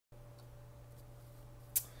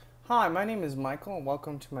Hi, my name is Michael and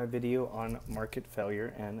welcome to my video on market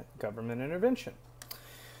failure and government intervention.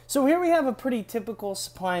 So here we have a pretty typical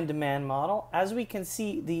supply and demand model. As we can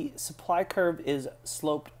see, the supply curve is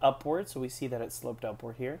sloped upward, so we see that it's sloped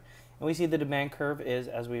upward here. And we see the demand curve is,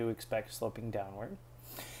 as we would expect, sloping downward.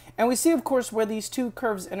 And we see, of course, where these two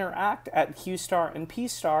curves interact at Q star and P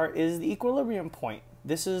star is the equilibrium point.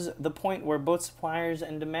 This is the point where both suppliers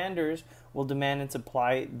and demanders will demand and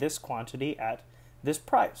supply this quantity at this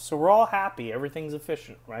price. So we're all happy, everything's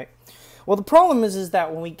efficient, right? Well, the problem is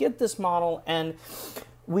that when we get this model and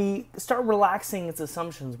we start relaxing its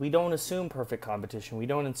assumptions, we don't assume perfect competition, we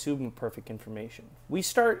don't assume perfect information. We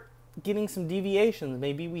start getting some deviations.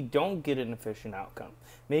 Maybe we don't get an efficient outcome.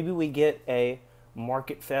 Maybe we get a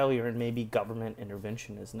market failure and maybe government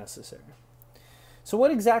intervention is necessary. So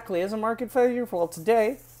what exactly is a market failure? Well,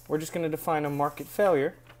 today we're just going to define a market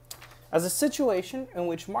failure as a situation in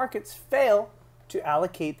which markets fail to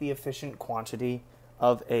allocate the efficient quantity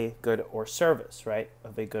of a good or service, right?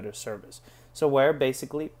 Of a good or service. So where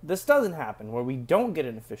basically this doesn't happen, where we don't get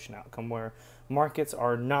an efficient outcome, where markets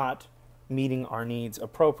are not meeting our needs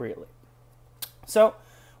appropriately. So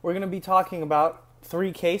we're going to be talking about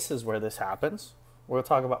three cases where this happens. We'll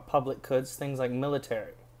talk about public goods, things like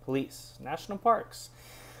military, police, national parks,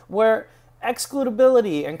 where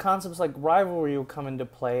excludability and concepts like rivalry will come into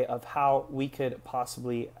play of how we could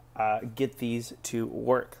possibly get these to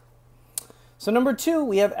work. So number two,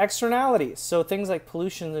 we have externalities. So things like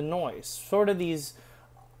pollution and noise, sort of these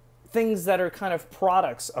things that are kind of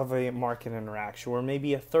products of a market interaction, where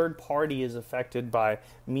maybe a third party is affected by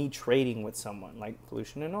me trading with someone, like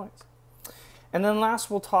pollution and noise. And then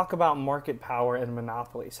last, we'll talk about market power and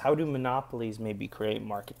monopolies. How do monopolies maybe create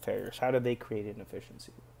market failures? How do they create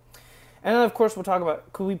inefficiency? And then, of course, we'll talk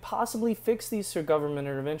about, could we possibly fix these through government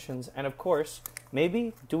interventions? And, of course,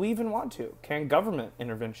 maybe, do we even want to? Can government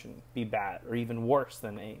intervention be bad or even worse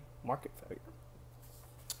than a market failure?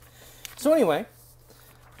 So anyway,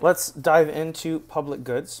 let's dive into public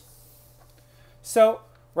goods. So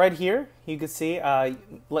right here, you can see,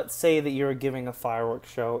 let's say that you're giving a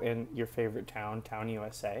fireworks show in your favorite town,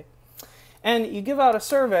 USA. And you give out a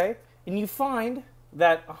survey, and you find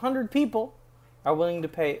that 100 people are willing to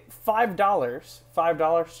pay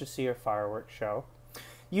 $5 to see a fireworks show.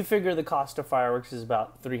 You figure the cost of fireworks is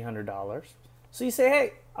about $300. So you say,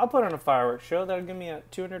 hey, I'll put on a fireworks show. That'll give me a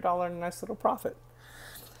 $200 nice little profit.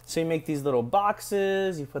 So you make these little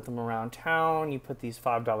boxes, you put them around town, you put these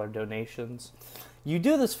 $5 donations. You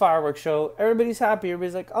do this fireworks show, everybody's happy.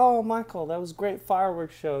 Everybody's like, oh, Michael, that was a great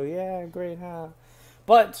fireworks show. Yeah, great, huh?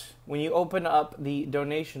 But when you open up the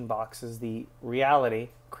donation boxes, the reality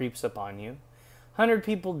creeps up on you. 100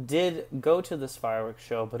 people did go to this fireworks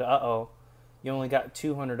show, but uh-oh, you only got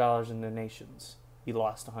 $200 in donations. You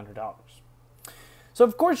lost $100. So,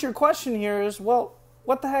 of course, your question here is, well,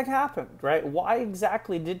 what the heck happened, right? Why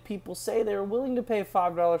exactly did people say they were willing to pay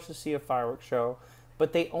 $5 to see a fireworks show,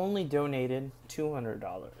 but they only donated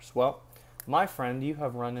 $200? Well, my friend, you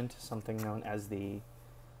have run into something known as the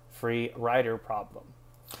free rider problem.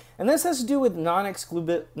 And this has to do with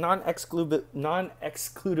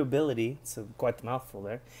non-excludability, it's quite the mouthful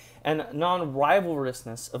there, and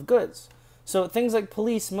non-rivalrousness of goods. So things like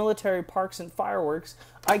police, military, parks, and fireworks,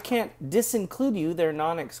 I can't disinclude you. They're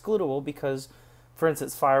non-excludable because, for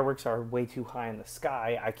instance, fireworks are way too high in the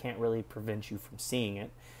sky. I can't really prevent you from seeing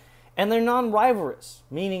it. And they're non-rivalrous,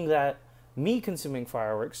 meaning that me consuming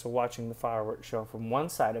fireworks, so watching the fireworks show from one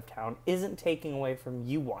side of town, isn't taking away from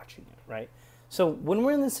you watching it, right? So when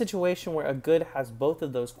we're in this situation where a good has both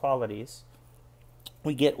of those qualities,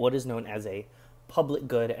 we get what is known as a public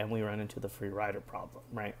good, and we run into the free rider problem,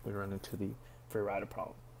 right? We run into the free rider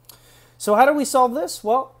problem. So how do we solve this?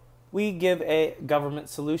 Well, we give a government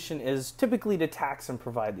solution is typically to tax and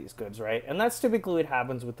provide these goods, right? And that's typically what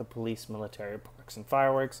happens with the police, military, parks, and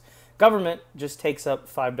fireworks. Government just takes up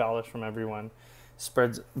 $5 from everyone,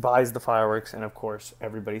 buys the fireworks, and of course,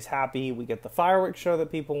 everybody's happy. We get the fireworks show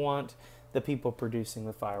that people want. The people producing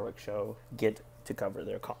the fireworks show get to cover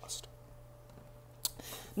their cost.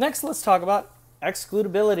 Next, let's talk about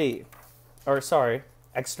externalities.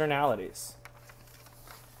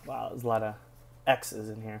 Wow, there's a lot of X's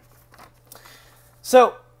in here.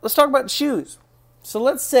 So let's talk about shoes. So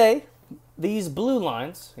let's say these blue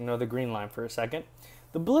lines, ignore the green line for a second.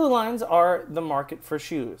 The blue lines are the market for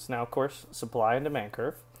shoes. Now, of course, supply and demand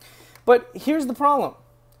curve. But here's the problem.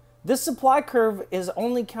 This supply curve is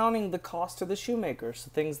only counting the cost of the shoemaker.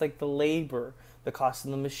 So things like the labor, the cost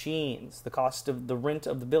of the machines, the cost of the rent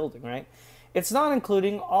of the building, right? It's not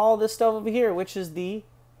including all this stuff over here, which is the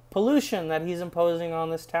pollution that he's imposing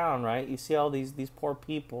on this town, right? You see all these poor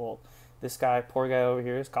people. This guy, poor guy over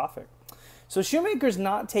here, is coughing. So Shoemaker's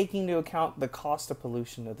not taking into account the cost of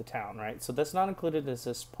pollution to the town, right? So that's not included as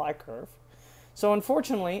a supply curve. So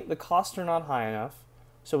unfortunately, the costs are not high enough.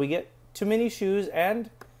 So we get too many shoes, and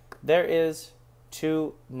there is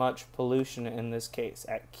too much pollution in this case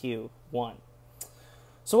at Q1.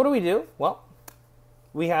 So what do? Well,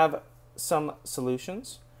 we have some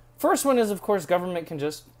solutions. First one is, of course, government can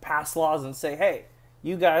just pass laws and say, hey,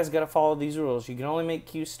 you guys got to follow these rules. You can only make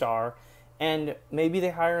Q star. And maybe they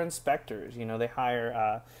hire inspectors. You know, they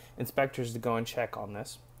hire inspectors to go and check on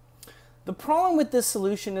this. The problem with this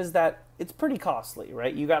solution is that it's pretty costly,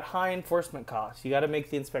 right? You got high enforcement costs. You got to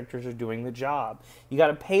make the inspectors are doing the job. You got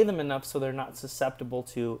to pay them enough so they're not susceptible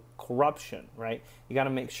to corruption, right? You got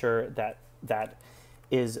to make sure that that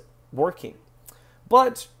is working.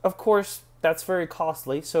 But, of course, that's very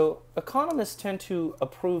costly. So economists tend to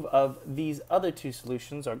approve of these other two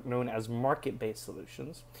solutions, are known as market-based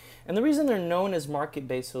solutions. And the reason they're known as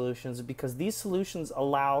market-based solutions is because these solutions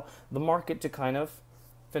allow the market to kind of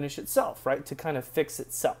finish itself, right? To kind of fix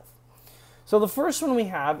itself. So the first one we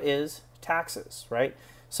have is taxes, right?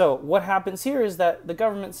 So what happens here is that the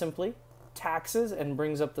government simply taxes and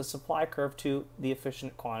brings up the supply curve to the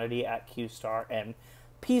efficient quantity at Q star and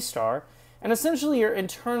P star. And essentially you're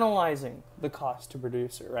internalizing the cost to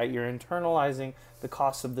producer, right? You're internalizing the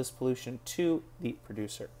cost of this pollution to the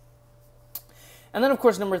producer. And then, of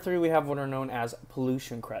course, number 3, we have what are known as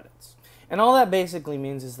pollution credits. And all that basically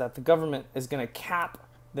means is that the government is going to cap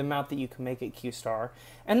the amount that you can make at Q star,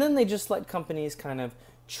 and then they just let companies kind of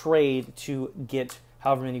trade to get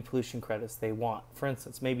however many pollution credits they want. For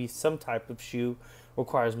instance, maybe some type of shoe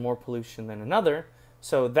requires more pollution than another,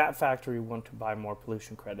 so that factory wants to buy more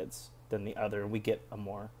pollution credits than the other, and we get a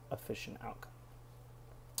more efficient outcome.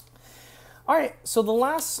 All right, so the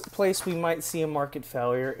last place we might see a market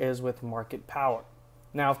failure is with market power.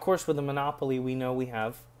 Now, of course, with a monopoly, we know we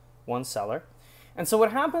have one seller. And so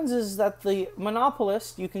what happens is that the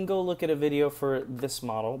monopolist, you can go look at a video for this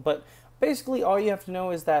model, but basically all you have to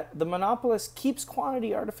know is that the monopolist keeps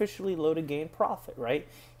quantity artificially low to gain profit, right?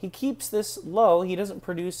 He keeps this low. He doesn't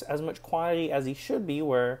produce as much quantity as he should be,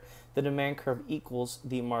 where the demand curve equals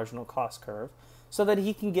the marginal cost curve, so that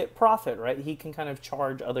he can get profit, right? He can kind of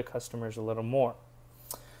charge other customers a little more.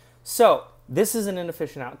 So this is an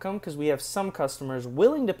inefficient outcome because we have some customers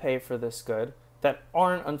willing to pay for this good that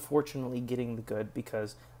aren't unfortunately getting the good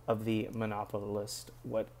because of the monopolist,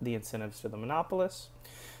 what the incentives to the monopolists.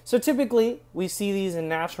 So typically we see these in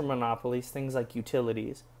natural monopolies, things like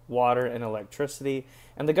utilities, water and electricity,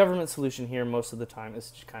 and the government solution here most of the time is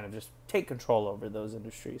to kind of just take control over those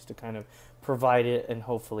industries to kind of provide it and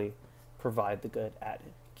hopefully provide the good at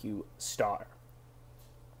Q star.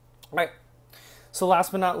 All right, so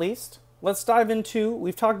last but not least, let's dive into,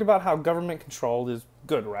 we've talked about how government control is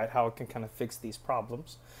good, right? How it can kind of fix these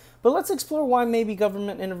problems. But let's explore why maybe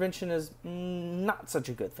government intervention is not such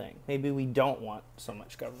a good thing. Maybe we don't want so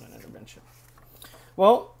much government intervention.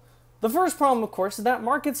 Well, the first problem, of course, is that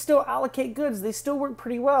markets still allocate goods. They still work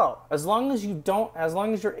pretty well. As long as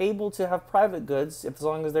you're able to have private goods, as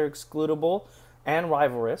long as they're excludable and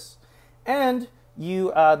rivalrous, and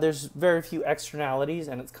there's very few externalities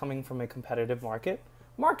and it's coming from a competitive market,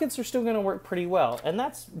 markets are still going to work pretty well. And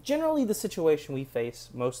that's generally the situation we face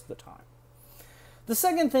most of the time. The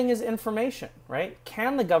second thing is information, right?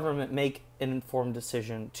 Can the government make an informed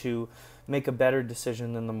decision to make a better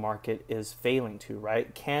decision than the market is failing to,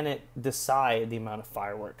 right? Can it decide the amount of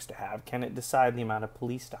fireworks to have? Can it decide the amount of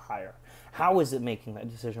police to hire? How is it making that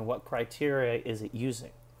decision? What criteria is it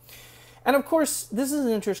using? And of course, this is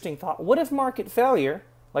an interesting thought. What if market failure,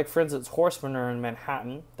 like for instance, horse manure in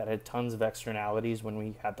Manhattan that had tons of externalities when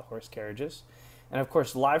we had the horse carriages, and of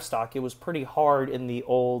course livestock, it was pretty hard in the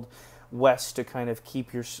old West to kind of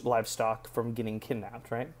keep your livestock from getting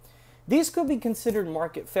kidnapped, right? These could be considered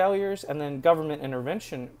market failures, and then government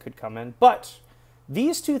intervention could come in. But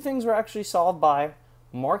these two things were actually solved by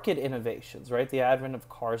market innovations, right? The advent of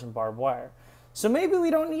cars and barbed wire. So maybe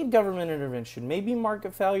we don't need government intervention. Maybe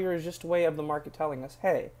market failure is just a way of the market telling us,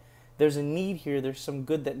 hey, there's a need here, there's some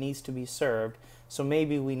good that needs to be served, so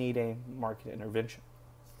maybe we need a market intervention.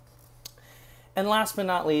 And last but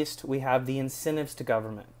not least, we have the incentives to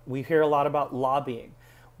government. We hear a lot about lobbying.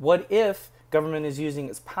 What if government is using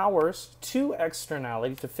its powers to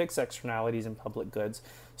fix externalities in public goods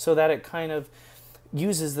so that it kind of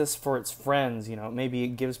uses this for its friends, you know, maybe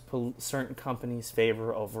it gives certain companies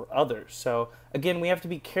favor over others. So again, we have to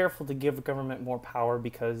be careful to give government more power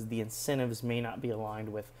because the incentives may not be aligned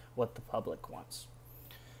with what the public wants.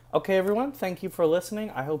 Okay, everyone, thank you for listening.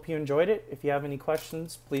 I hope you enjoyed it. If you have any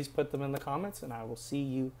questions, please put them in the comments, and I will see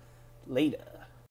you later.